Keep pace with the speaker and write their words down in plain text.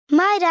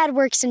My dad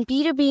works in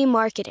B2B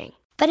marketing,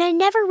 but I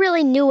never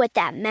really knew what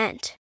that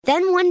meant.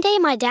 Then one day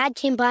my dad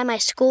came by my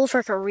school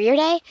for career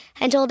day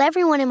and told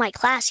everyone in my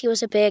class he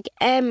was a big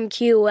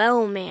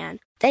MQL man.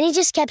 Then he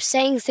just kept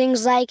saying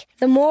things like,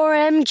 the more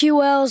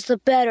MQLs, the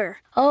better,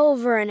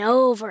 over and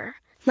over.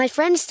 My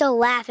friends still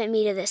laugh at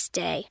me to this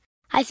day.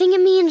 I think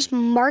it means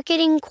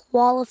marketing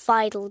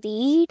qualified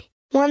lead.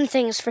 One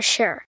thing's for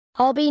sure,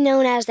 I'll be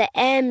known as the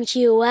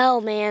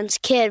MQL man's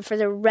kid for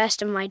the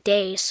rest of my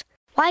days.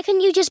 Why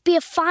couldn't you just be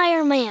a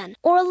fireman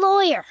or a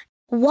lawyer?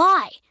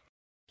 Why?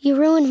 You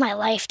ruined my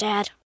life,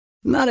 Dad.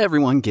 Not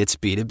everyone gets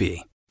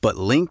B2B, but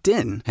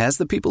LinkedIn has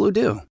the people who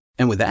do.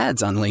 And with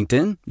ads on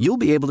LinkedIn, you'll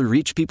be able to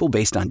reach people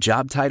based on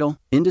job title,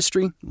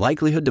 industry,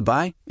 likelihood to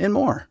buy, and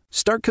more.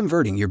 Start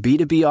converting your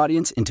B2B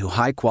audience into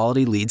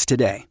high-quality leads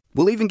today.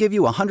 We'll even give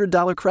you a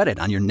 $100 credit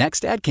on your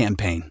next ad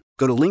campaign.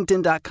 Go to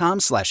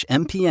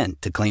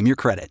linkedin.com/MPN to claim your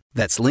credit.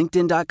 That's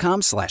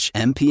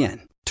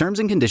linkedin.com/MPN. Terms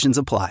and conditions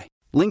apply.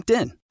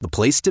 LinkedIn, the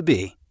place to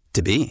be,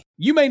 to be.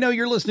 You may know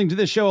you're listening to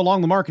this show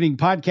along the Marketing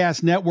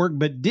Podcast Network,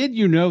 but did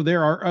you know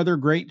there are other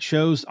great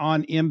shows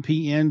on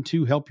MPN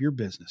to help your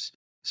business?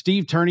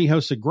 Steve Turney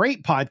hosts a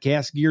great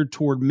podcast geared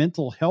toward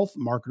mental health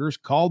marketers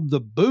called The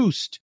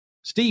Boost.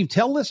 Steve,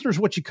 tell listeners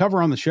what you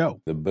cover on the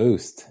show. The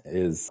Boost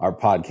is our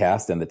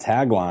podcast, and the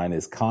tagline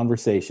is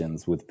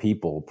conversations with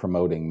people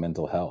promoting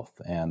mental health.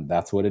 And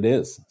that's what it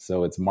is.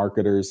 So it's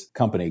marketers,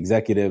 company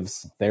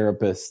executives,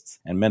 therapists,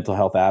 and mental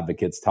health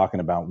advocates talking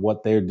about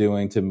what they're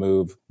doing to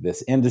move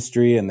this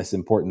industry and this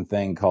important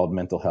thing called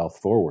mental health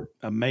forward.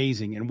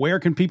 Amazing. And where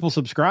can people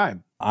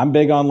subscribe? I'm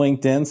big on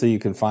LinkedIn, so you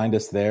can find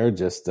us there,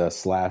 just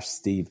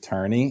 /Steve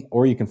Turney,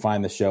 or you can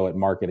find the show at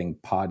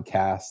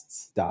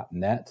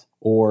marketingpodcasts.net,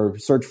 or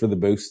search for The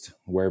Boost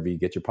wherever you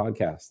get your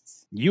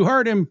podcasts. You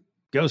heard him.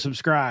 Go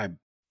subscribe.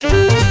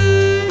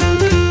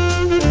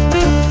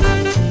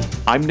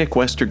 I'm Nick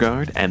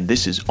Westergaard, and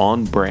this is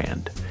On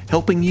Brand,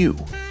 helping you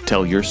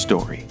tell your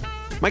story.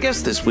 My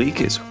guest this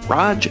week is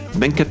Raj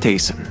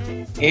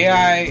Venkatesan.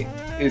 AI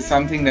is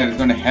something that is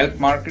going to help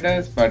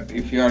marketers, but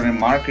if you are in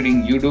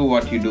marketing, you do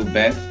what you do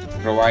best,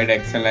 provide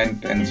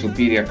excellent and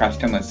superior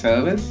customer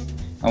service.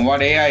 And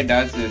what AI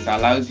does is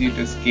allows you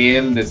to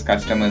scale this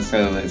customer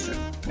service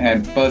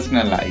and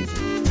personalize it.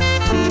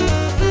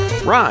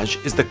 Raj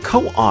is the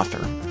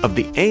co-author of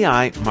the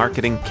AI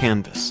Marketing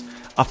Canvas,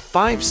 a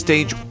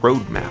 5-stage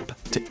roadmap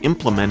to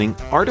implementing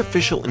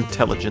artificial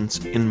intelligence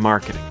in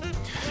marketing.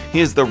 He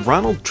is the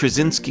Ronald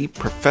Trzcinski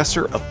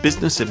Professor of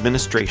Business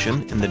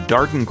Administration in the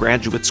Darden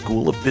Graduate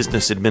School of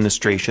Business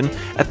Administration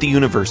at the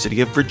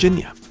University of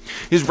Virginia.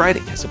 His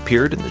writing has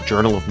appeared in the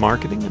Journal of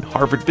Marketing and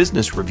Harvard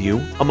Business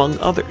Review, among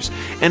others,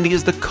 and he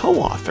is the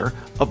co-author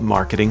of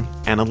Marketing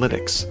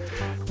Analytics.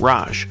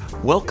 Raj,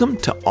 welcome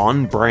to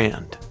On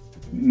Brand.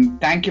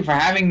 Thank you for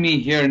having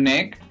me here,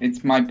 Nick.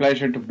 It's my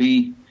pleasure to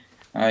be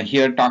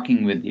here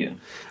talking with you.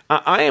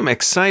 I am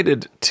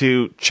excited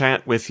to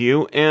chat with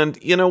you. And,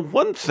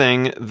 one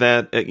thing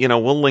that,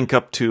 we'll link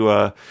up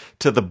to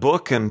the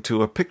book and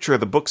to a picture of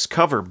the book's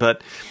cover.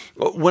 But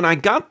when I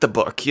got the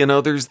book,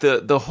 there's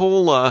the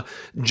whole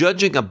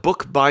judging a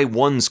book by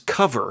one's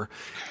cover.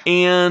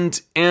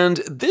 And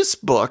this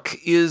book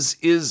is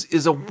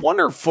a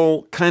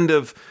wonderful kind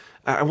of,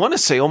 I want to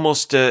say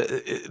almost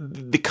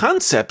the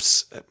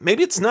concepts,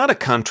 maybe it's not a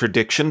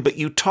contradiction, but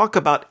you talk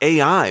about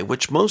AI,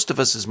 which most of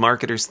us as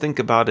marketers think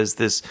about as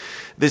this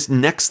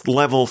next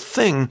level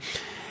thing,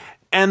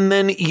 and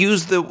then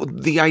use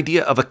the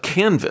idea of a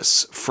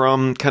canvas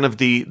from kind of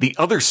the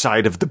other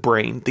side of the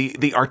brain,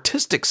 the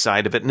artistic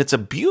side of it, and it's a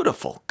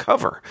beautiful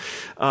cover.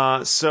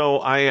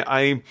 So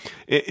I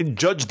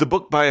judge the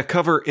book by a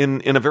cover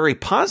in a very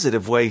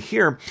positive way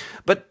here.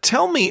 But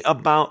tell me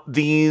about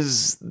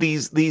these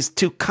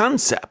two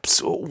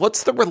concepts.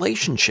 What's the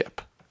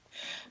relationship?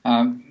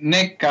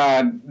 Nick,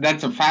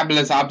 that's a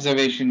fabulous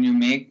observation you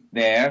make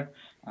there.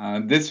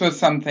 This was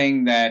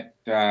something that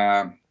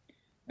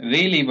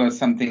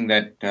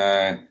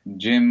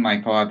Jim, my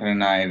co-author,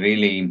 and I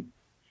really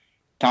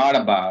thought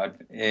about,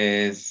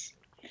 is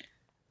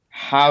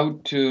how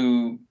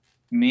to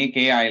make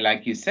AI,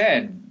 like you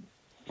said,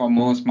 for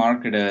most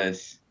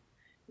marketers,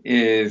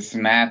 is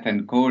math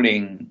and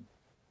coding,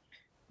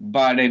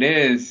 but it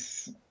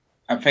is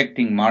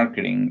affecting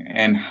marketing.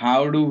 And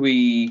how do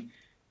we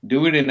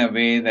do it in a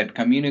way that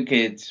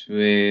communicates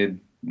with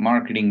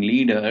marketing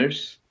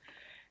leaders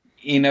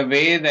in a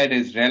way that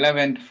is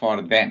relevant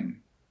for them?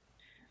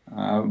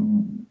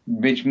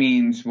 Which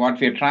means what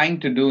we're trying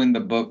to do in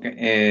the book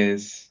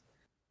is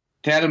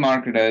tell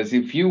marketers,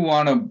 if you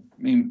want to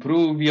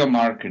improve your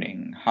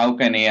marketing, how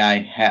can AI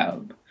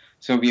help?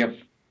 So we are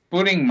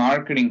putting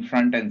marketing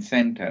front and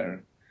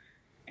center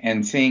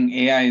and saying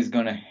AI is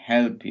going to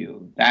help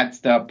you. That's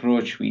the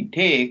approach we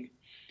take.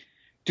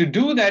 To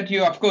do that,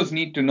 you, of course,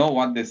 need to know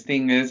what this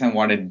thing is and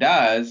what it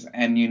does,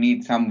 and you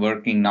need some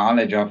working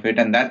knowledge of it.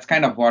 And that's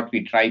kind of what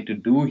we try to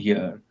do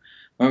here.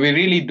 But we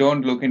really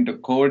don't look into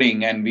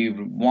coding, and we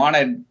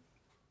wanted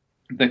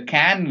the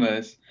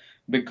canvas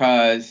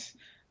because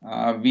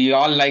We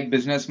all like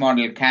business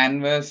model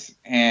canvas,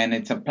 and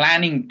it's a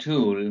planning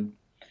tool.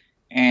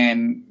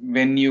 And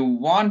when you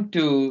want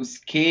to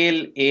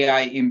scale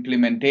AI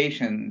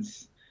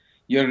implementations,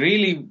 you're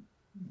really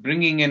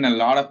bringing in a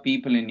lot of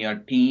people in your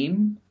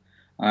team.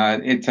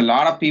 It's a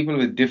lot of people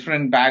with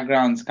different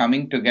backgrounds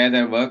coming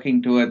together,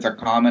 working towards a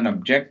common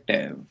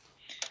objective.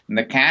 And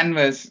the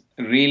canvas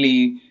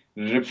really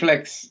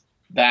reflects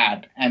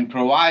that and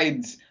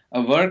provides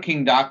a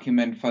working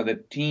document for the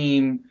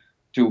team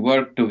to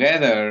work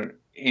together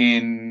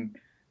in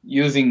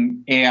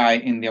using AI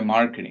in their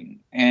marketing.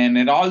 And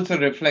it also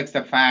reflects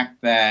the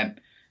fact that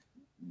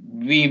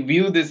we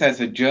view this as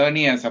a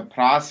journey, as a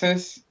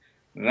process,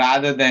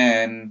 rather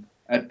than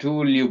a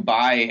tool you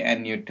buy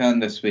and you turn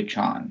the switch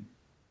on.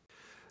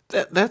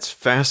 That's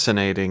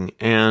fascinating.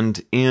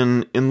 And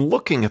in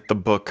looking at the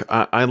book,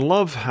 I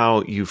love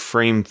how you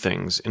frame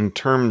things in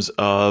terms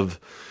of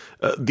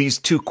these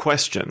two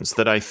questions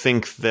that I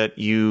think that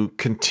you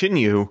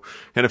continue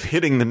kind of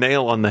hitting the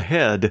nail on the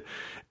head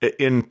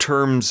in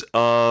terms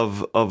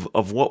of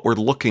what we're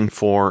looking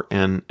for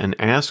and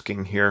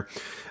asking here.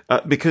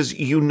 Because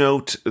you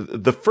note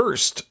the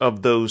first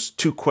of those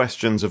two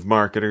questions of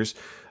marketers,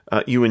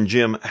 you and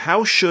Jim,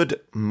 how should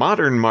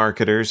modern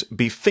marketers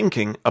be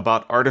thinking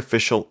about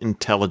artificial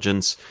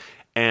intelligence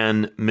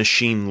and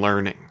machine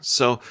learning?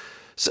 So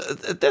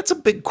that's a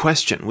big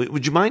question.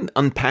 Would you mind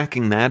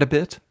unpacking that a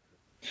bit?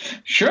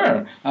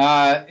 Sure.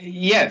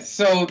 Yes.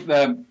 So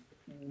the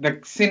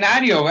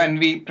scenario when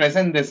we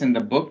present this in the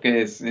book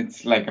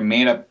it's like a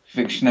made up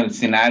fictional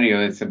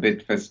scenario. It's a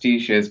bit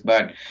facetious,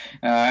 but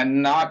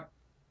not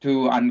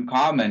too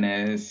uncommon.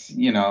 Is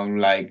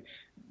like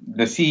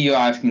the CEO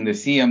asking the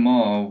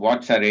CMO,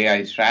 "What's our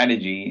AI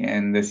strategy?"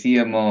 and the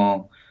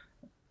CMO,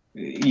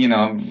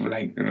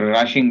 like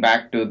rushing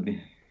back to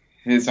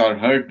his or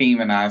her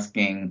team and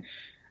asking,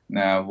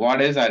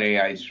 "What is our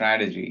AI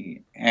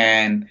strategy?"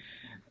 And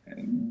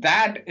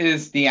that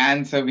is the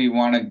answer we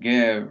want to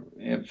give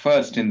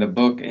first in the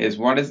book is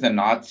what is the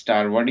North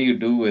Star? What do you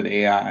do with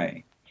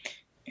AI?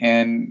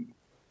 And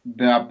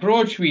the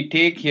approach we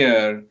take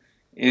here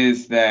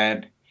is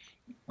that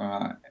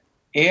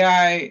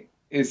AI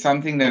is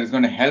something that is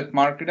going to help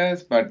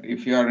marketers, but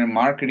if you are in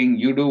marketing,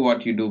 you do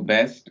what you do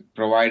best,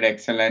 provide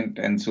excellent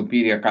and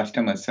superior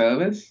customer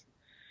service.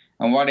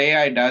 And what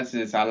AI does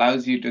is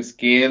allows you to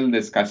scale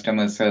this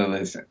customer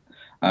service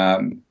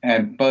and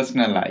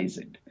personalize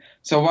it.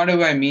 So what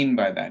do I mean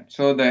by that?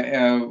 So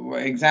the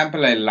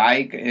example I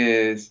like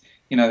is,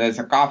 there's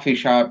a coffee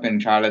shop in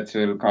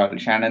Charlottesville called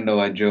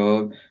Shenandoah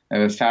Joe. It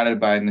was started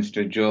by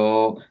Mr.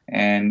 Joe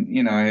and,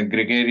 a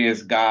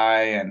gregarious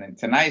guy. And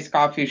it's a nice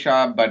coffee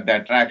shop, but the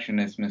attraction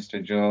is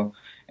Mr. Joe.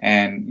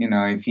 And,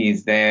 if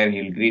he's there,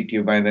 he'll greet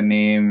you by the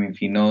name if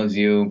he knows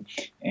you.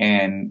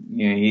 And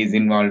he's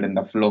involved in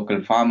the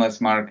local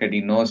farmers market.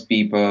 He knows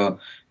people.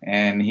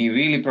 And he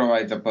really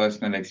provides a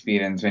personal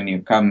experience when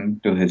you come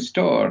to his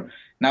store.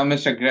 Now,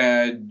 Mr.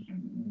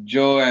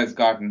 Joe has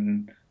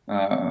gotten,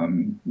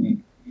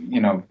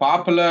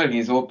 popular.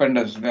 He's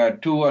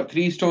opened 2 or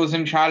 3 stores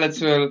in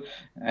Charlottesville.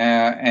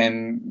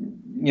 And,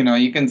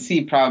 you can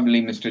see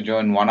probably Mr. Joe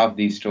in one of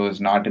these stores,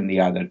 not in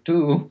the other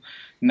 2.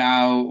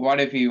 Now, what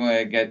if he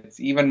gets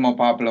even more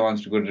popular,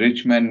 wants to go to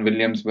Richmond,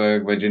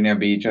 Williamsburg, Virginia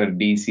Beach, or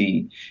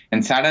DC,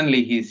 and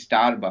suddenly he's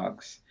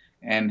Starbucks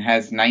and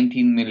has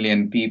 19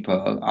 million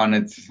people on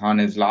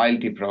his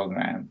loyalty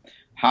program?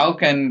 How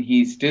can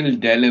he still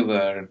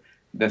deliver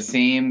the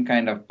same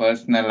kind of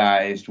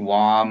personalized,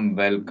 warm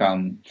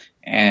welcome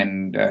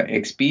and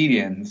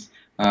experience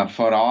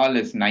for all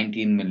his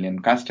 19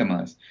 million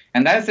customers?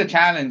 And that's the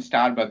challenge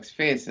Starbucks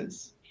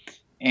faces.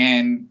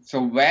 And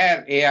so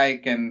where AI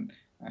can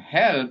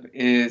help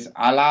is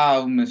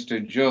allow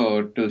Mr.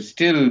 Joe to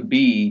still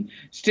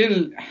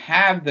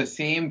have the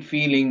same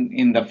feeling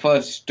in the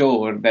first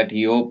store that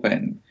he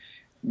opened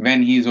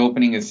when he's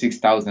opening his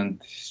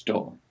 6,000th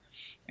store.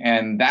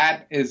 And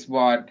that is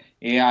what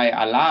AI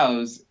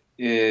allows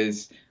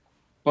is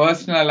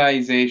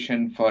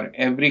personalization for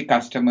every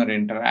customer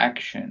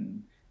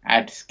interaction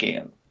at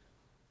scale.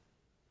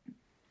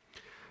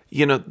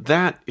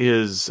 That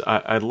is,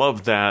 I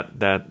love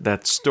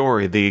that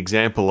story, the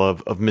example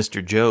of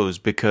Mr. Joe's,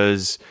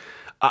 because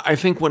I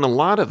think when a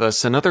lot of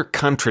us, another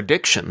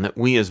contradiction that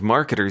we as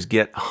marketers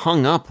get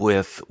hung up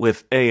with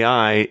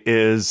AI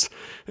is,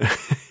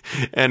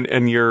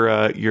 and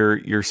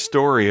your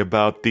story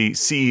about the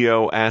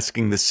CEO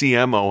asking the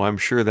CMO, I'm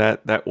sure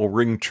that will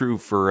ring true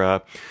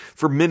for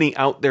many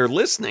out there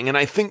listening. And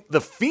I think the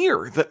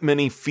fear that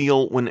many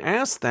feel when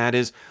asked that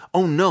is,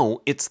 oh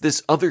no, it's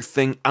this other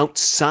thing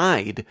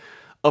outside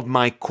of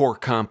my core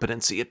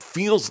competency. It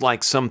feels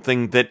like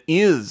something that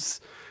is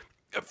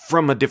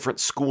from a different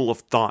school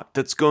of thought,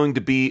 that's going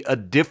to be a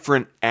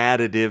different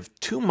additive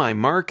to my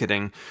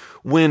marketing,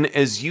 when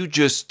as you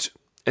just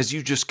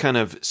kind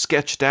of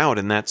sketched out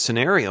in that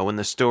scenario in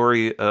the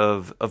story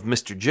of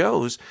Mr.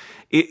 Joe's,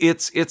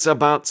 it's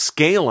about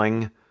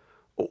scaling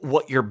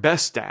what you're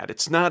best at.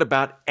 It's not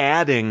about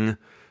adding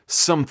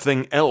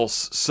something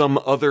else, some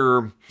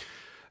other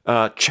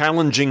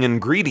challenging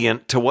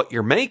ingredient to what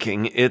you're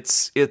making.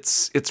 It's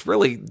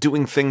really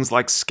doing things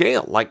like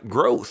scale, like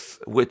growth,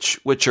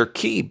 which are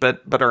key,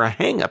 but are a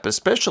hang up,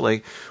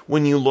 especially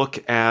when you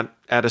look at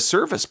a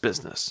service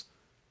business.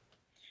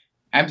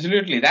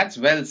 Absolutely. That's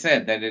well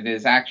said, that it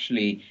is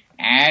actually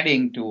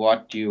adding to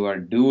what you are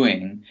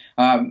doing.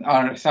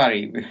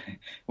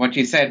 What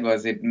you said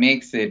was it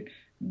makes it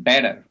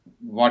better,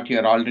 what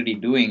you're already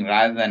doing,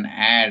 rather than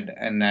add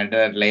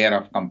another layer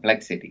of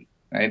complexity,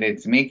 right?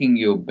 It's making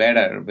you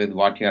better with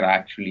what you're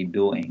actually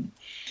doing.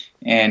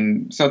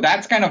 And so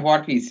that's kind of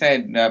what we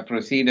said,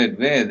 proceeded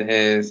with,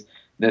 is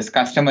this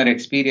customer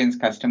experience,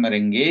 customer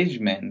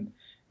engagement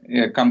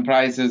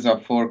comprises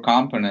of 4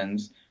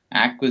 components: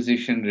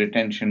 acquisition,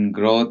 retention,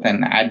 growth,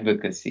 and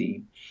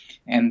advocacy.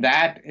 And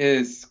that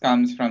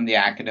comes from the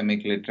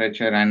academic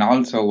literature and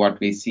also what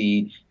we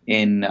see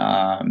in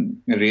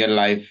real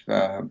life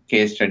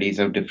case studies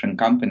of different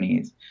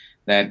companies,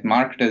 that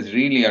marketers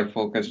really are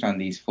focused on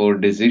these 4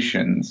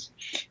 decisions.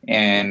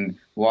 And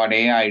what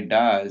AI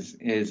does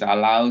is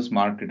allows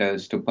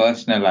marketers to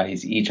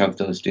personalize each of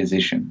those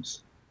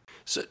decisions.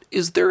 So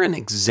is there an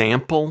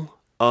example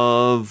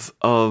of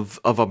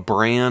a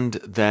brand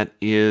that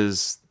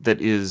is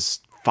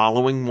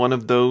following one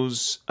of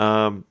those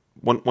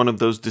one of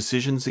those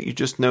decisions that you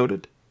just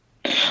noted?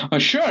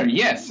 Sure,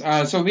 yes.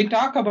 So we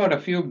talk about a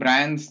few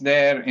brands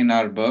there in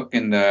our book,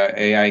 in the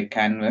AI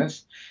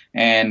Canvas.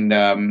 And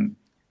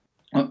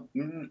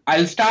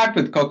I'll start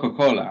with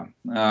Coca-Cola.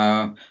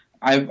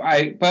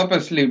 I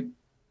purposely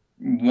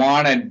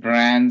wanted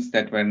brands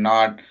that were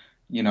not,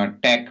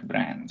 tech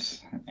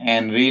brands,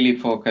 and really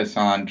focus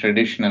on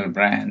traditional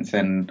brands.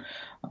 And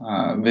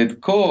with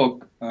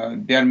Coke,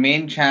 their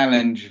main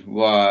challenge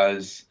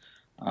was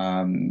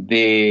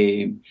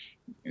they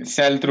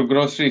sell through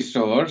grocery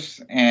stores,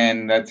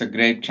 and that's a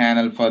great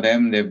channel for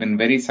them. They've been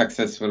very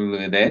successful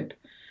with it.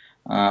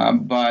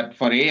 But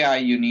for AI,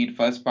 you need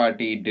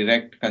first-party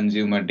direct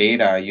consumer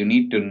data. You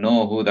need to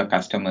know who the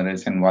customer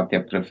is and what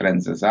their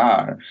preferences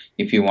are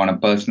if you want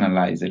to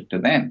personalize it to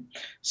them.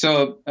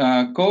 So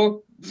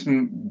Coke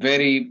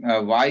very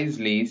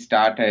wisely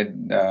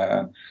started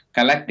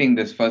collecting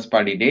this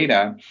first-party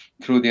data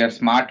through their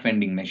smart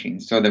vending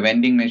machines. So the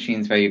vending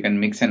machines where you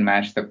can mix and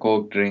match the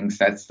Coke drinks,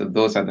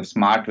 those are the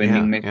smart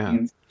vending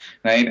machines.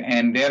 Right.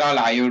 And they're all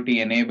IoT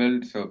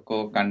enabled. So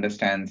Coke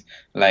understands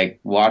like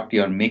what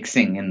you're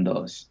mixing in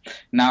those.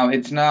 Now,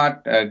 it's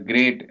not a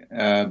great,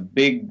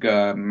 big,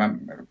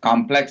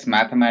 complex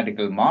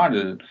mathematical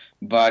model,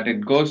 but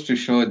it goes to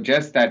show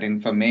just that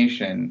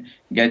information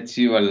gets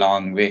you a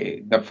long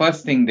way. The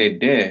first thing they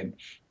did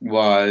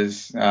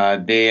was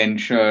they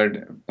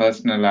ensured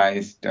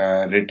personalized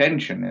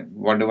retention.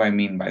 What do I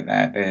mean by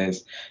that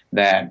is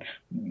that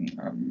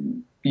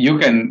you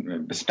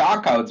can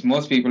stockouts.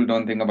 Most people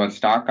don't think about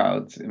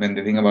stockouts when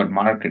they think about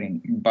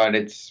marketing, but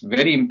it's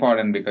very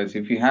important because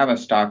if you have a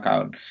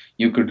stockout,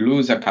 you could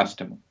lose a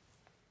customer.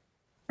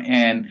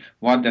 And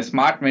what the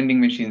smart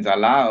vending machines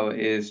allow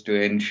is to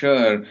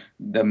ensure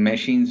the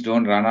machines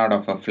don't run out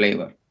of a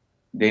flavor.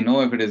 They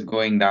know if it is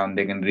going down,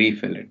 they can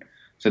refill it.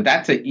 So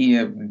that's a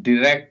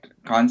direct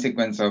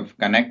consequence of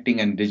connecting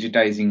and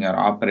digitizing your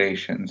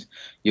operations.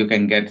 You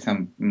can get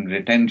some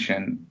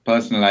retention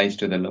personalized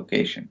to the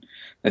location.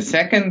 The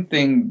second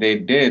thing they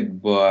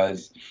did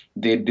was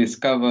they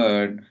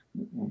discovered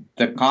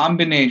the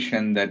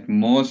combination that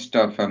most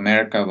of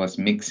America was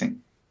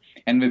mixing.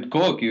 And with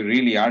Coke, you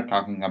really are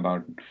talking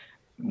about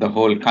the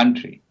whole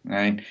country,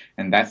 right?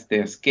 And that's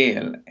their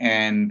scale.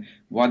 And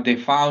what they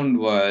found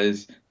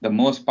was the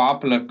most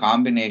popular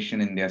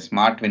combination in their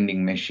smart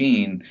vending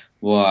machine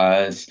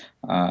was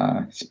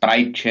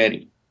Sprite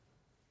Cherry.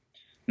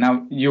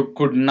 Now, you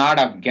could not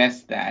have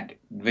guessed that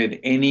with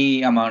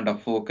any amount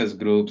of focus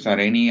groups or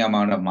any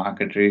amount of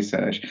market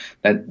research,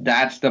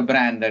 that's the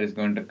brand that is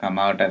going to come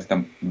out as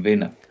the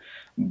winner.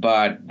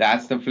 But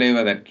that's the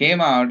flavor that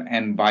came out.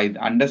 And by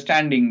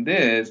understanding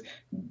this,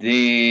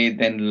 they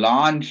then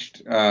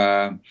launched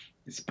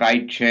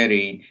Sprite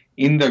Cherry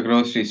in the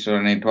grocery store,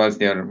 and it was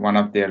one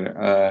of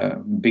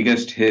their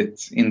biggest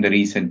hits in the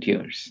recent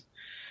years.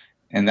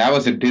 And that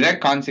was a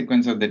direct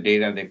consequence of the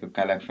data they could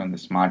collect from the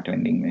smart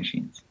vending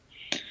machines.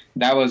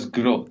 That was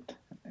growth.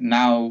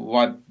 Now,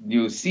 what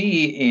you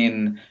see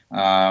in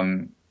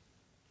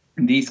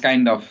these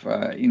kind of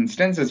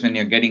instances when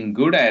you're getting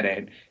good at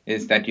it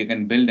is that you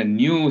can build a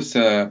new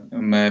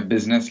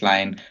business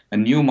line, a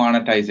new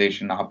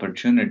monetization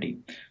opportunity.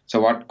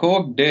 So what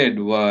Coke did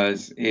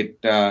was it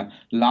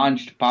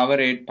launched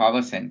Powerade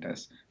Power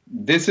Centers.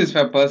 This is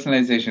where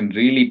personalization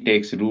really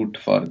takes root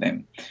for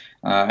them.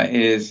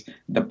 Is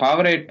the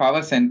Powerade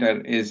Power Center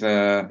is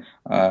a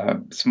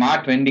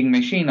smart vending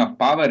machine of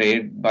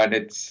Powerade, but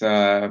it's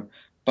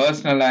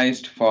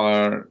personalized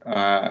for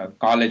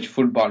college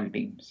football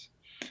teams.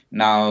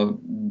 Now,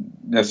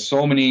 there's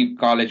so many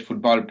college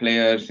football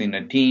players in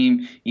a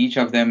team. Each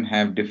of them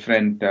have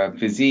different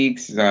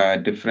physiques,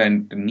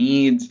 different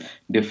needs,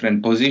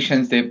 different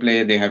positions they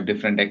play. They have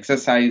different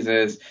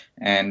exercises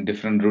and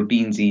different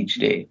routines each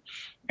day.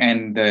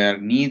 and their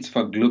needs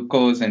for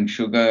glucose and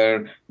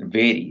sugar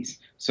varies.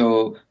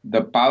 So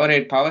the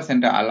Powerade Power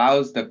Center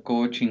allows the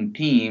coaching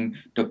team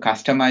to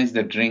customize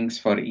the drinks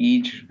for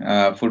each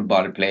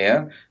football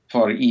player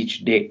for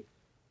each day.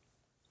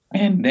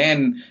 And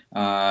then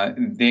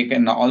they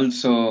can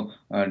also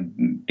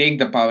take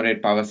the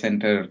Powerade Power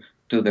Center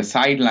to the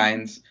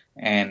sidelines,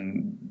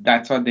 and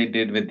that's what they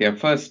did with their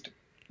first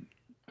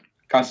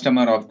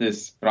customer of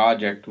this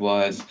project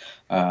was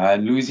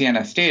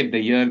Louisiana State, the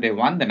year they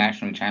won the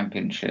national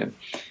championship.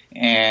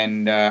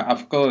 And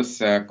of course,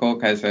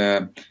 Coke has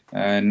a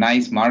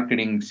nice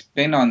marketing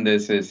spin on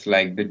this. Is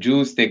like the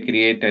juice they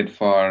created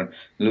for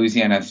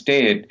Louisiana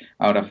State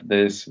out of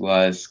this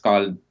was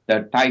called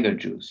the Tiger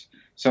Juice.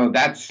 So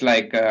that's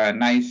like a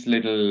nice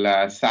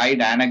little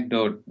side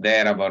anecdote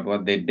there about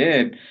what they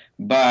did.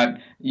 But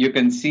you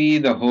can see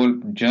the whole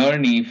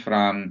journey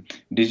from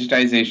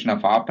digitization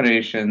of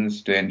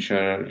operations to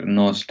ensure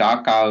no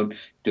stock out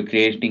to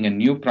creating a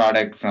new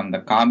product from the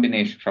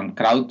combination from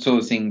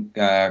crowdsourcing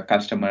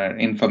customer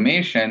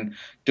information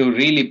to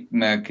really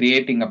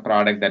creating a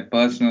product that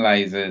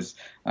personalizes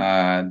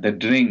the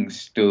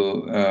drinks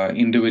to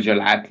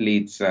individual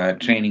athletes'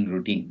 training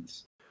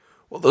routines.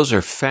 Well, those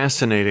are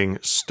fascinating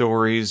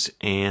stories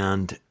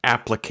and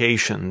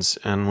applications.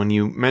 And when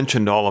you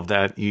mentioned all of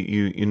that,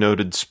 you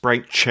noted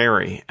Sprite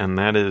Cherry, and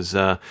that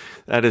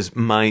is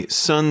my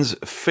son's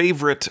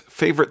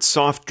favorite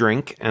soft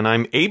drink, and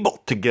I'm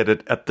able to get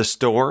it at the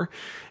store.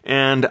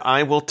 And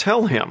I will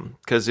tell him,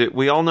 because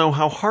we all know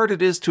how hard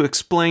it is to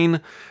explain,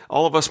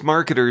 all of us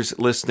marketers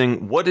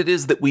listening, what it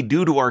is that we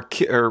do to our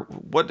or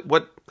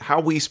how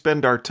we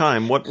spend our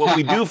time, what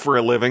we do for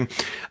a living.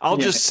 I'll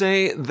just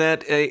say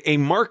that a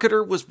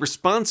marketer was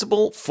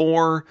responsible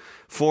for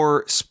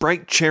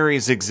Sprite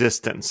Cherry's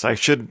existence. I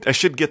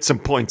should get some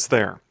points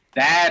there.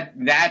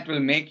 That will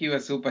make you a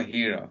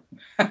superhero.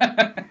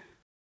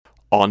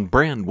 On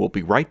Brand, we'll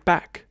be right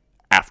back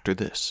after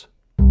this.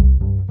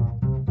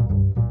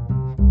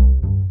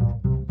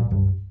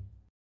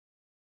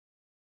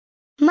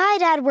 My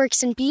dad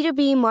works in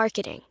B2B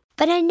marketing,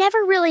 but I never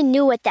really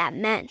knew what that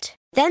meant.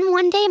 Then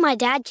one day my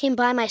dad came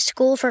by my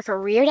school for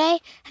career day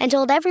and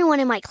told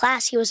everyone in my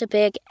class he was a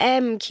big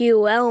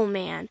MQL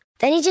man.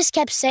 Then he just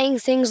kept saying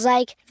things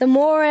like, the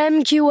more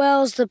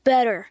MQLs, the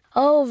better,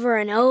 over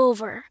and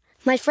over.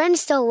 My friends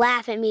still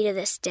laugh at me to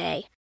this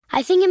day.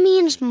 I think it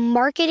means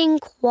marketing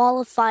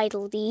qualified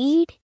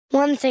lead.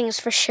 One thing's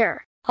for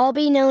sure, I'll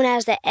be known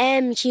as the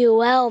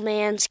MQL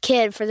man's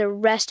kid for the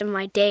rest of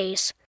my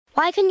days.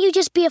 Why couldn't you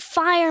just be a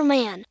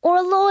fireman or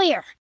a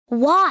lawyer?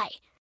 Why?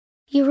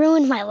 You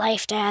ruined my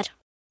life, Dad.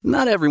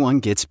 Not everyone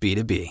gets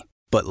B2B,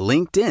 but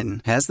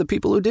LinkedIn has the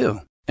people who do.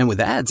 And with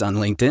ads on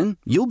LinkedIn,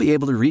 you'll be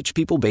able to reach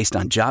people based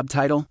on job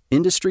title,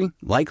 industry,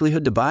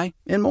 likelihood to buy,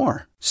 and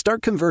more.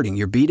 Start converting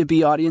your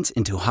B2B audience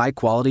into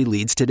high-quality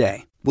leads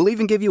today. We'll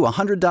even give you a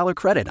 $100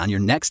 credit on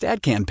your next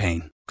ad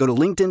campaign. Go to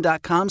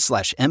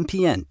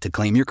linkedin.com/MPN to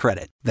claim your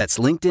credit. That's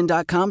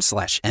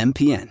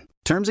linkedin.com/MPN.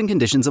 Terms and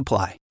conditions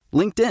apply.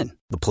 LinkedIn,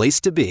 the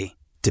place to be.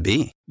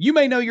 You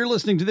may know you're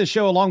listening to this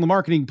show along the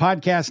Marketing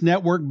Podcast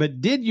Network,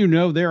 but did you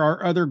know there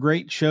are other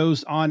great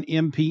shows on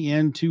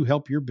MPN to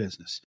help your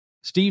business?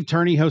 Steve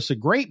Turney hosts a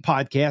great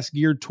podcast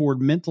geared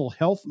toward mental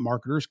health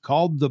marketers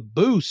called The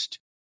Boost.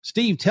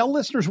 Steve, tell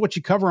listeners what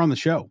you cover on the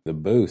show. The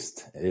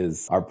Boost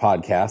is our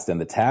podcast, and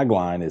the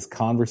tagline is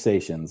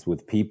conversations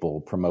with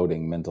people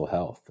promoting mental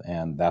health.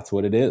 And that's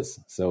what it is.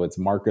 So it's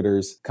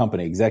marketers,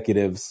 company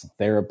executives,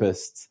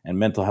 therapists, and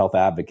mental health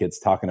advocates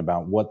talking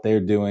about what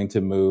they're doing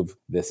to move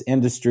this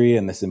industry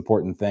and this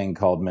important thing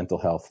called mental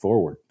health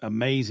forward.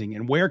 Amazing.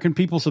 And where can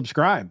people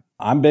subscribe?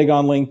 I'm big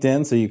on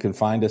LinkedIn, so you can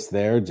find us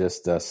there,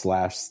 just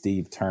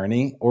 /Steve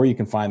Turney, or you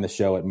can find the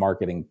show at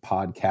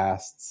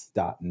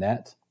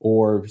marketingpodcasts.net,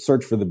 or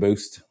search for The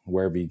Boost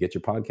wherever you get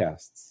your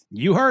podcasts.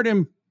 You heard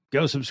him.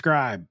 Go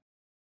subscribe.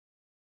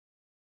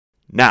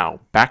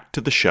 Now, back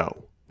to the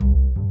show.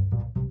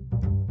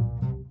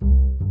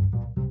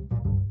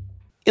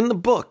 In the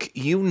book,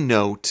 you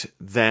note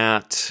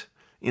that,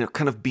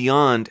 kind of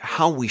beyond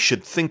how we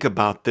should think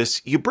about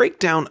this, you break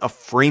down a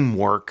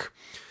framework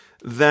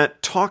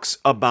that talks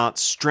about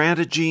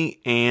strategy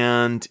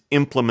and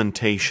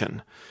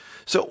implementation.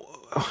 So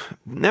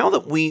now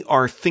that we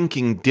are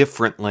thinking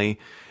differently,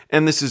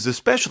 and this is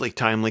especially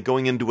timely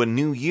going into a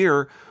new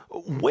year,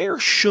 where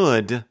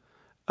should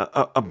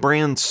a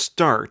brand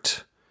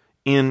start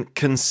in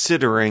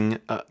considering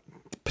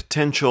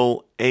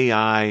potential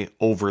AI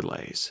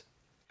overlays?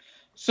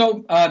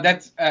 So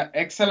that's an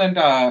excellent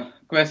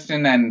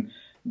question. And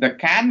the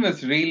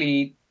canvas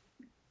really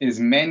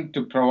is meant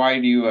to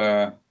provide you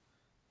a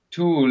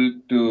tool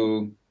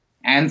to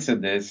answer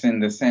this, in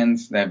the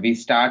sense that we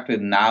start with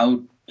now,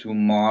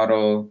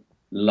 tomorrow,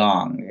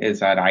 long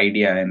is our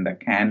idea in the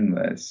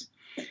canvas.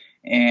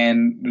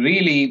 And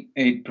really,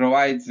 it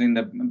provides, in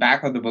the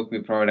back of the book,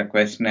 we provide a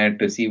questionnaire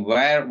to see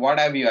what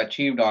have you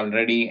achieved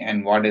already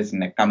and what is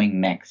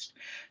coming next.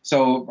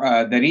 So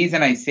the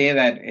reason I say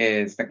that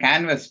is the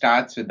canvas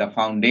starts with the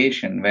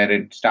foundation, where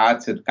it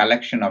starts with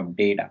collection of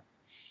data.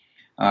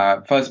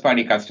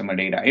 first-party customer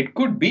data. It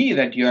could be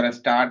that you are a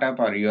startup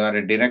or you are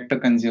a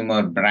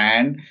direct-to-consumer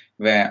brand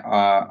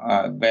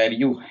where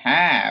you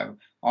have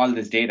all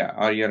this data,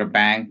 or you're a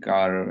bank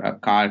or a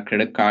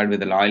credit card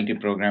with a loyalty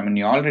program, and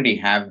you already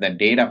have the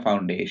data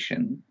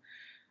foundation,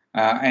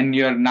 and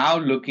you're now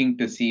looking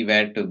to see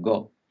where to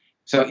go.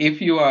 So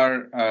if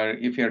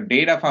your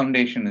data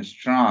foundation is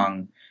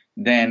strong,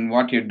 then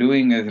what you're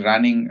doing is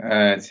running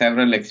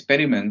several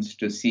experiments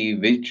to see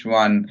which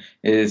one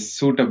is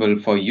suitable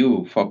for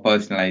you for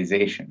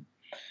personalization.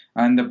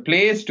 And the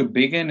place to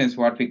begin is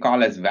what we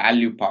call as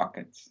value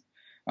pockets.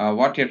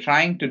 What you're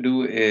trying to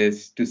do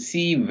is to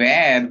see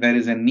where there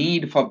is a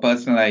need for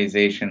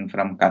personalization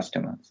from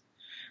customers.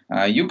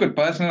 You could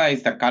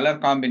personalize the color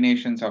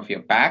combinations of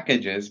your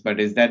packages, but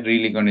is that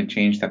really going to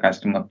change the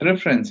customer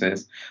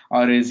preferences?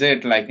 Or is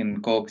it, like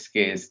in Coke's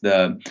case,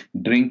 the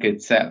drink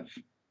itself?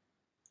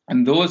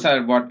 And those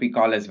are what we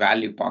call as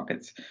value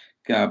pockets,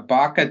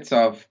 pockets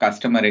of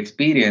customer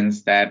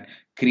experience that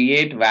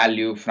create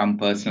value from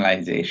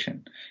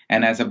personalization.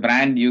 And as a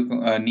brand, you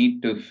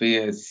need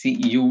to see,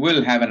 you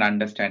will have an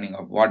understanding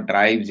of what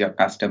drives your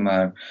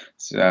customer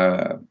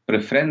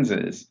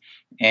preferences,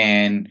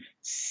 and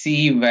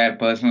see where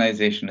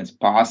personalization is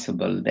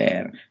possible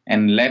there,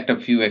 and let a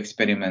few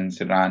experiments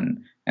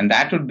run. And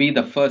that would be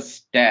the first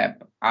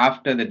step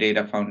after the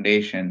data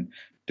foundation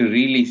to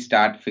really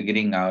start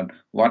figuring out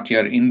what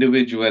your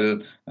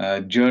individual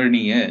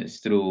journey is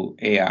through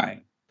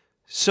AI.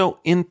 So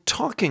in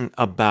talking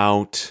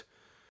about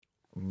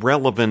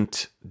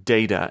relevant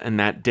data and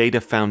that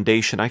data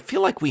foundation, I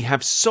feel like we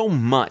have so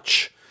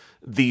much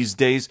these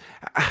days.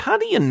 How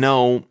do you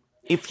know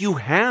if you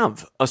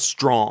have a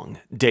strong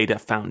data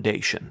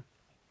foundation?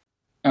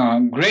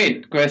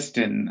 Great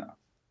question.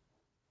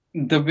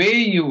 The way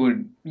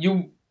you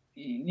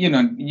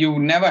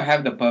never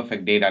have the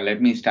perfect data.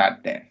 Let me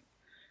start there.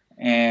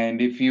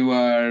 And if you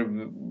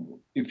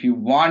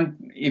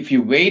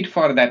wait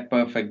for that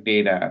perfect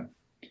data,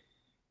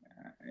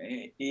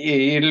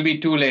 it'll be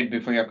too late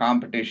before your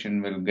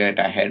competition will get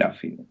ahead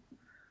of you.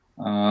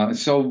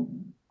 So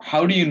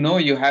how do you know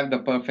you have the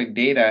perfect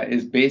data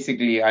is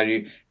basically,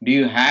 do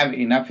you have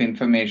enough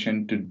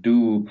information to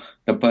do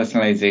the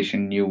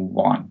personalization you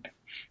want?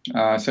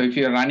 So if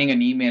you're running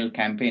an email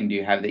campaign, do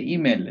you have the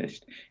email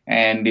list?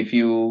 And if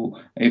you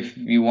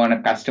want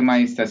to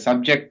customize the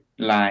subject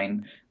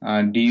line,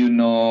 do you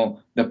know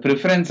the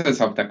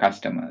preferences of the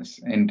customers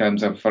in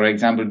terms of, for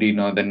example, do you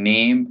know the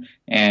name,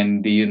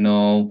 and do you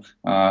know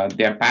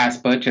their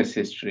past purchase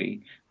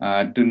history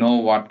to know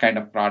what kind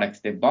of products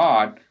they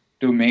bought,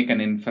 to make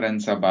an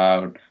inference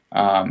about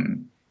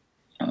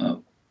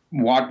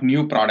what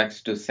new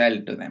products to sell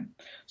to them?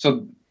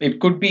 So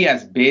it could be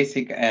as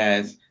basic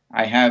as,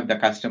 I have the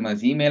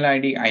customer's email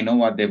ID, I know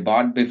what they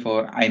bought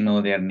before, I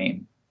know their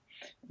name.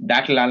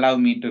 That will allow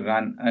me to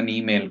run an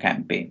email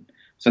campaign.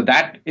 So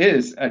that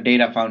is a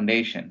data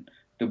foundation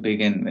to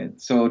begin with.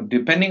 So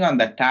depending on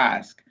the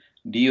task,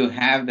 do you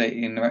have the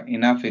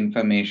enough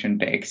information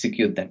to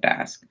execute the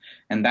task?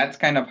 And that's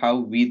kind of how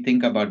we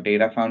think about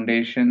data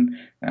foundation,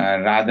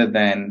 rather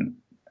than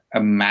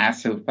a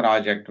massive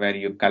project where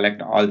you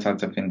collect all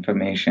sorts of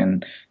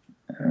information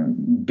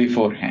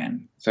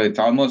beforehand. So it's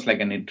almost like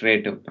an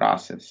iterative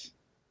process.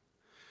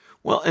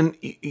 Well, and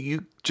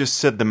you just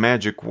said the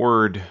magic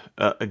word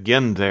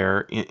again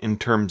there in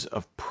terms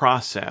of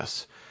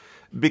process.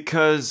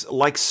 Because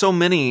like so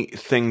many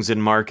things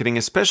in marketing,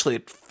 especially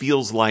it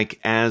feels like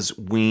as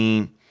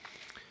we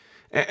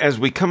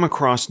come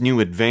across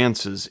new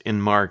advances in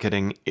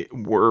marketing,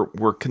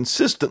 we're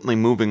consistently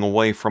moving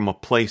away from a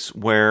place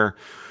where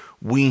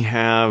we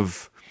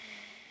have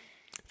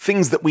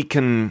things that we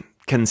can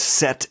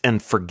set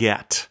and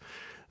forget.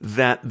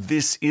 That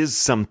this is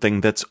something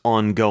that's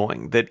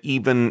ongoing, that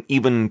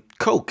even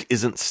Coke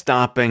isn't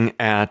stopping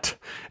at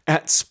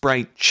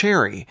Sprite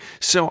Cherry.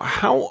 So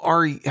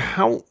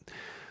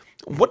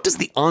what does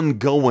the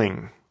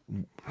ongoing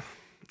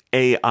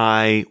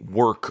AI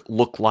work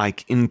look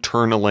like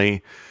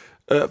internally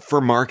for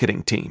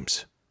marketing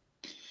teams?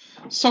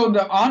 So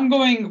the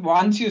ongoing,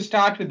 once you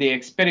start with the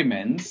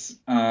experiments,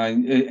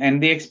 and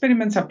the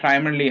experiments are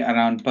primarily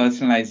around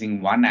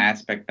personalizing one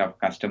aspect of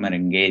customer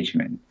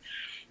engagement.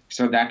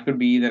 So that could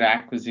be either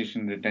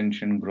acquisition,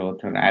 retention,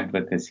 growth, or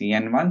advocacy.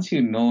 And once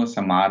you know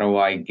some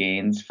ROI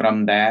gains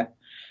from that,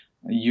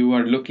 you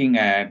are looking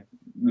at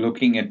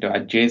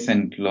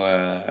adjacent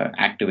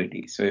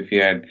activities. So if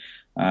you had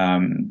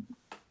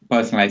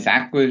personalized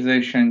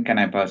acquisition, can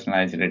I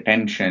personalize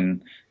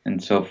retention,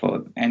 and so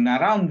forth. And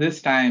around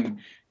this time,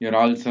 you're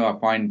also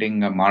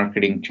appointing a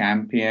marketing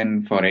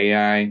champion for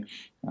AI.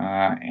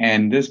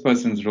 And this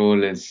person's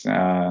role is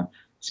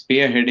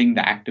spearheading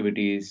the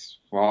activities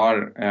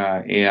for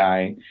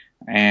AI,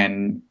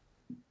 and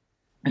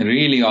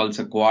really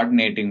also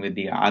coordinating with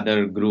the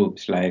other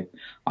groups like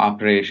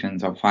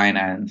operations or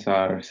finance,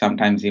 or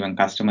sometimes even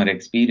customer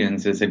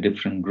experience is a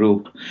different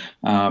group.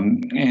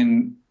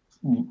 And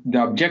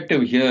the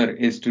objective here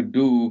is to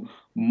do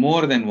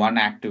more than one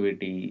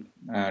activity,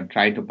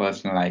 try to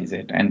personalize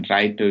it, and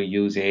try to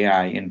use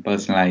AI in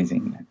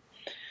personalizing it.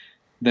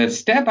 The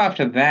step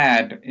after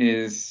that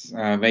is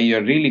where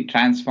you're really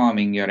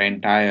transforming your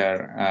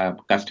entire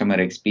customer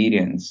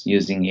experience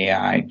using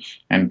AI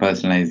and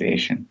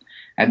personalization.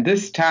 At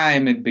this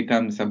time, it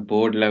becomes a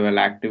board level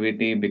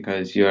activity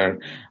because so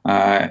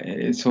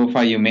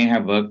far you may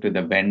have worked with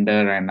a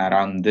vendor, and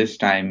around this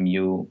time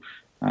you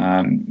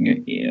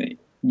bring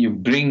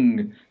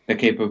the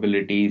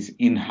capabilities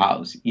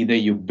in-house. Either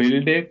you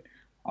build it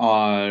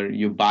or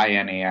you buy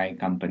an AI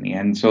company.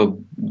 And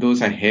so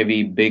those are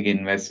heavy, big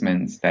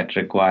investments that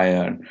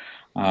require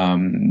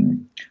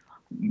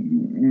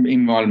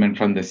involvement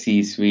from the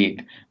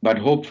C-suite. But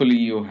hopefully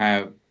you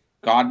have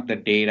got the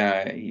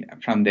data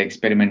from the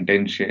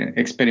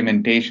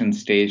experimentation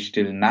stage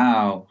till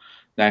now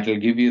that will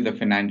give you the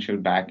financial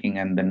backing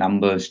and the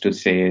numbers to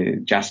say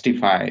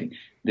justify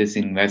this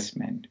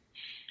investment.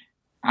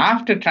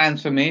 After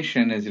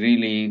transformation is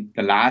really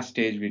the last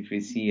stage, which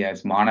we see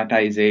as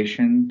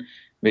monetization,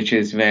 which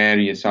is where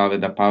you saw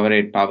with the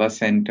Powerade Power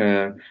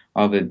Center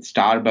or with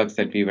Starbucks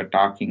that we were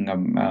talking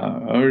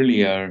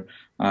earlier.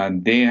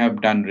 They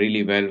have done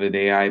really well with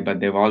AI, but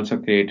they've also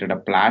created a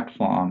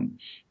platform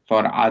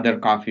for other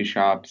coffee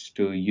shops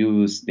to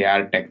use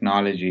their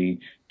technology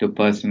to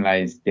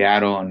personalize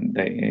their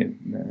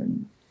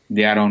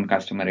own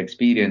customer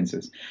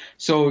experiences.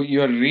 So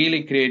you're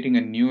really creating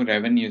a new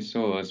revenue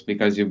source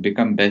because you've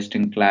become best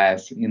in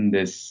class in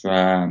this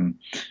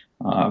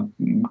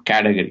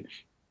category.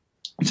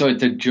 So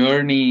it's a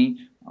journey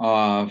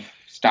of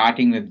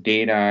starting with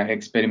data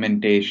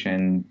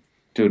experimentation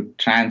to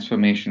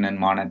transformation and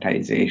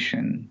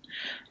monetization.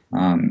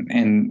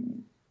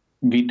 And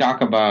we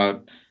talk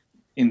about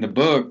in the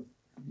book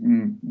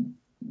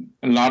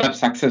a lot of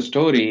success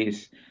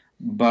stories,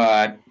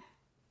 but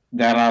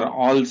there are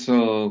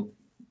also,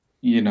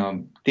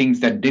 things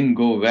that didn't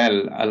go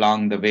well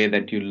along the way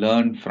that you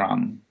learn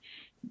from,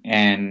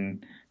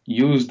 and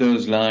use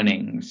those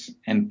learnings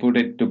and put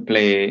it to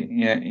play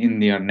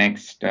in your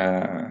next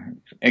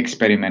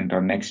experiment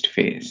or next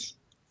phase.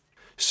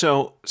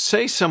 So,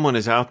 say someone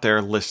is out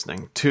there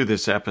listening to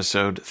this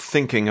episode,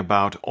 thinking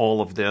about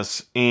all of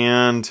this,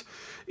 and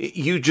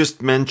you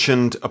just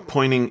mentioned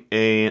appointing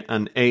a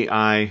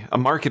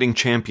marketing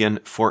champion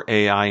for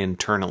AI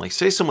internally.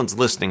 Say someone's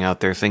listening out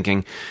there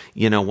thinking,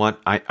 you know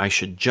what, I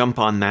should jump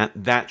on that.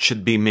 That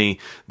should be me.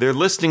 They're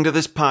listening to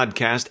this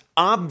podcast.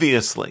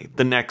 Obviously,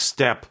 the next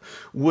step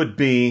would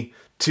be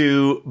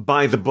to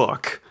buy the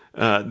book,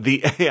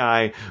 the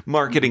AI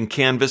Marketing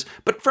Canvas.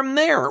 But from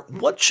there,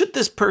 what should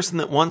this person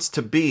that wants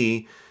to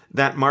be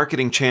that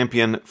marketing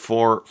champion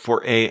for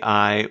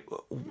AI,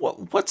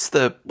 what's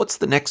the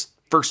next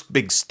first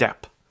big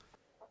step?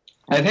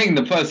 I think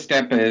the first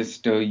step is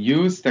to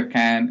use the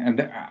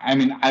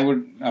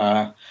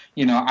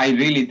I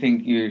really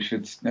think you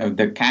should,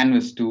 the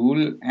Canvas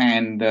tool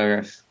and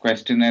the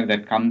questionnaire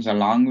that comes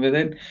along with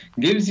it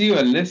gives you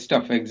a list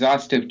of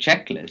exhaustive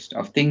checklist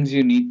of things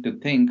you need to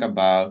think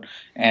about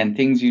and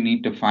things you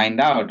need to find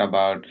out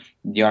about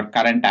your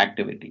current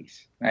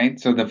activities, right?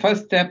 So the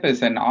first step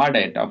is an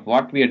audit of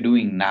what we are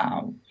doing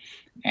now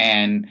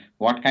and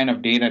what kind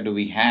of data do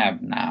we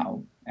have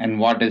now and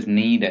what is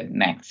needed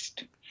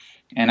next.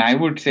 And I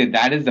would say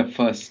that is the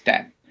first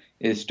step,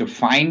 is to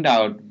find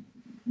out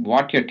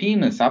what your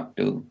team is up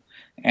to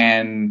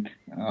and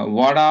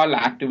what all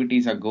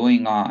activities are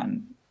going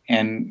on,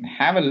 and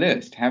have a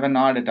list, have an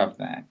audit of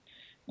that,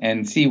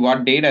 and see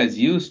what data is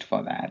used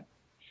for that.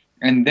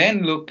 And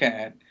then look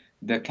at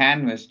the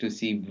canvas to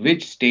see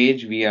which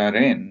stage we are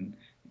in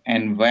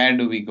and where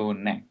do we go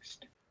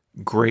next.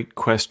 Great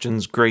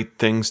questions, great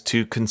things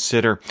to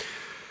consider.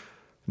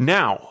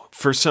 Now,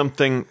 for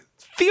something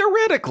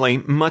theoretically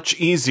much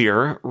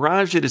easier,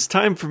 Raj, it is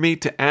time for me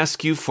to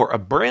ask you for a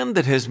brand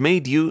that has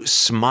made you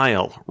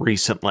smile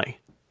recently.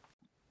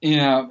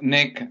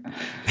 Nick,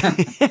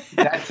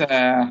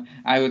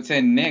 I would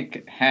say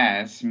Nick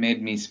has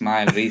made me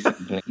smile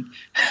recently.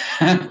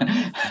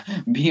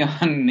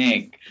 Beyond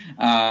Nick,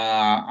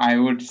 I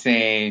would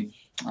say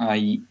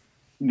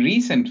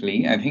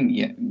recently, I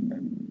think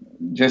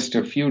just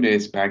a few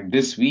days back,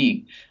 this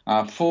week,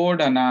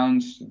 Ford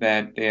announced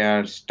that they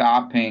are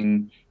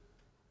stopping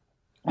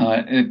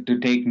to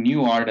take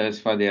new orders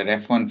for their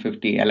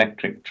F-150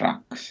 electric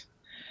trucks.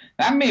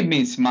 That made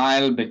me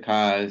smile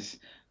because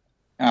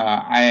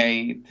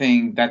I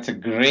think that's a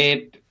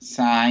great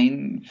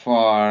sign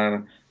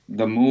for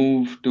the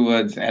move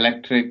towards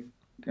electric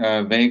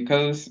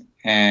vehicles,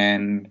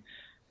 and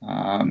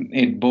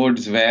it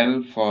bodes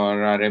well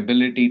for our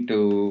ability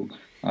to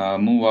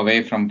move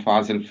away from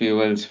fossil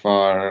fuels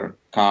for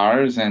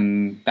cars.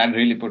 And that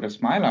really put a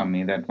smile on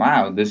me that,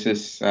 wow, this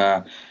is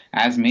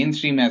as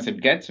mainstream as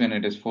it gets when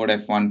it is Ford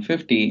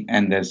F-150,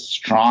 and there's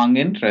strong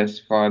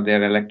interest for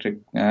their electric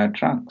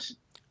trucks.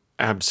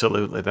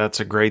 Absolutely. That's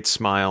a great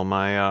smile.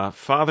 My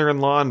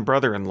father-in-law and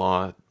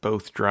brother-in-law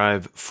both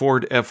drive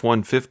Ford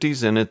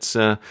F-150s, and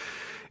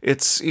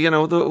It's,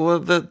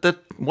 the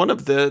one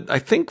of the, I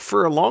think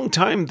for a long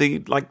time,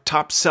 the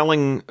top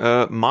selling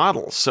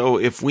model. So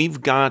if we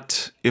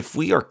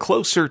are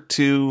closer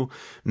to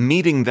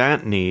meeting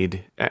that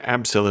need,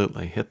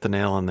 absolutely hit the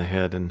nail on the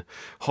head, and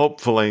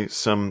hopefully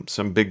some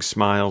big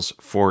smiles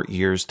for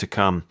years to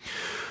come.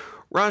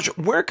 Raj,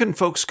 where can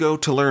folks go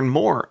to learn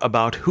more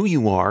about who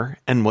you are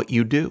and what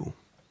you do?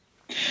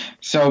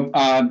 So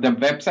the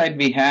website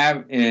we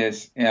have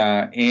is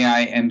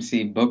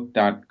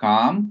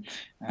aimcbook.com,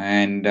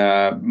 and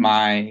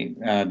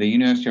the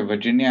University of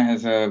Virginia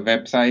has a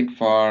website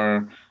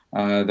for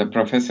the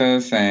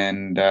professors,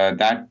 and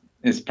that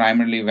is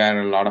primarily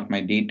where a lot of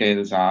my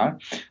details are.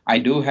 I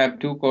do have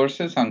 2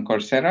 courses on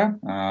Coursera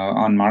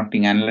on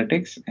marketing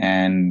analytics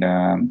and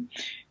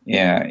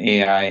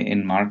AI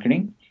in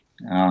marketing.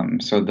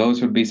 So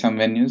those would be some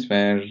venues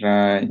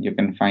where you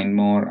can find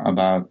more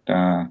about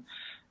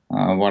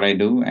what I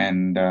do,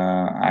 and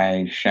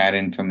I share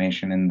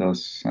information in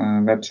those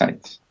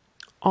websites.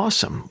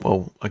 Awesome.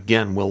 Well,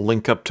 again, we'll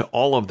link up to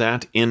all of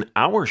that in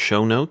our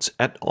show notes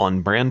at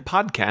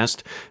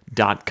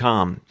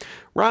onbrandpodcast.com.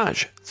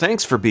 Raj,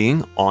 thanks for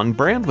being on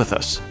brand with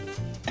us.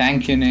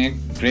 Thank you, Nick.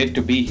 Great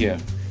to be here.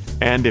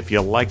 And if you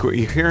like what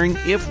you're hearing,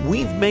 if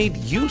we've made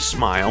you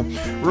smile,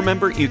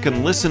 remember you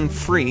can listen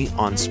free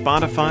on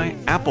Spotify,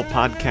 Apple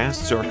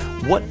Podcasts, or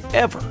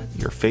whatever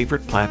your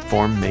favorite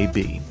platform may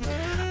be.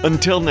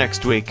 Until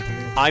next week,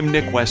 I'm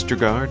Nick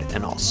Westergaard,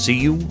 and I'll see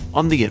you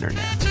on the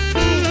internet.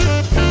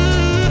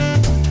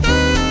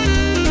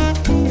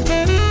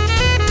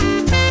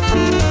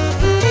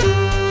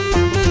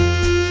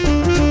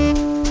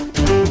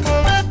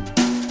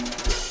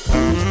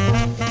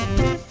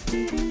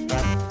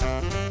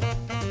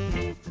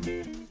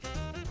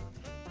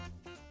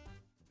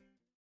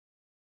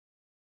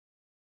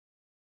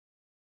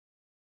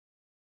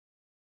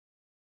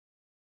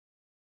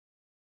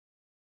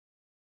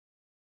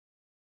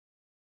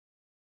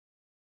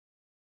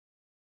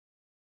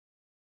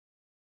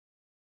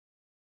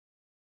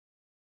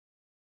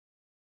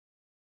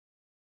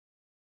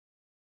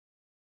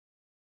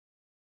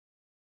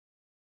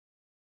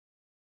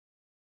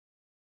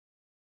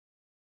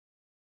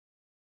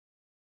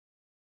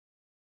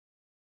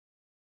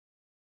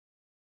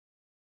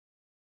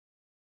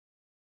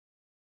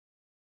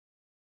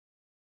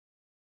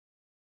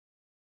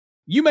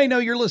 You may know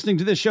you're listening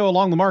to this show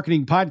along the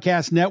Marketing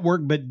Podcast Network,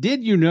 but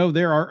did you know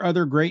there are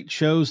other great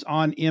shows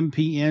on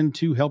MPN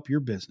to help your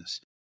business?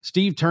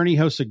 Steve Turney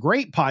hosts a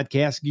great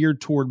podcast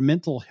geared toward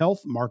mental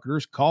health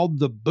marketers called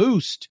The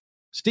Boost.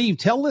 Steve,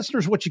 tell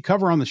listeners what you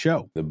cover on the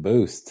show. The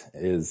Boost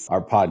is our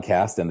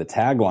podcast, and the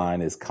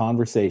tagline is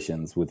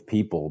conversations with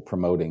people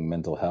promoting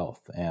mental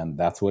health. And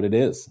that's what it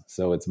is.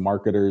 So it's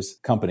marketers,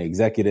 company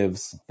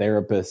executives,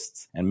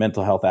 therapists, and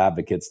mental health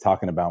advocates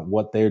talking about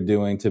what they're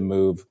doing to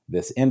move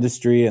this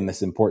industry and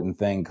this important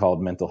thing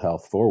called mental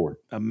health forward.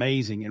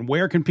 Amazing. And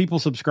where can people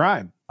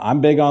subscribe?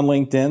 I'm big on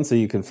LinkedIn, so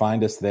you can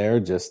find us there,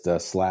 just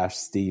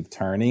 /Steve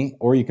Turney,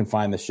 or you can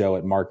find the show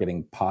at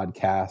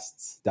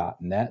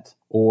marketingpodcasts.net,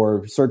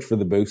 or search for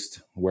The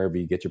Boost wherever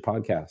you get your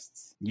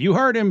podcasts. You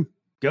heard him.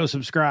 Go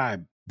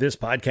subscribe. This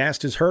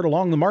podcast is heard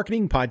along the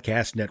Marketing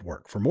Podcast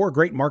Network. For more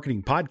great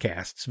marketing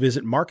podcasts,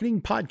 visit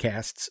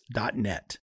marketingpodcasts.net.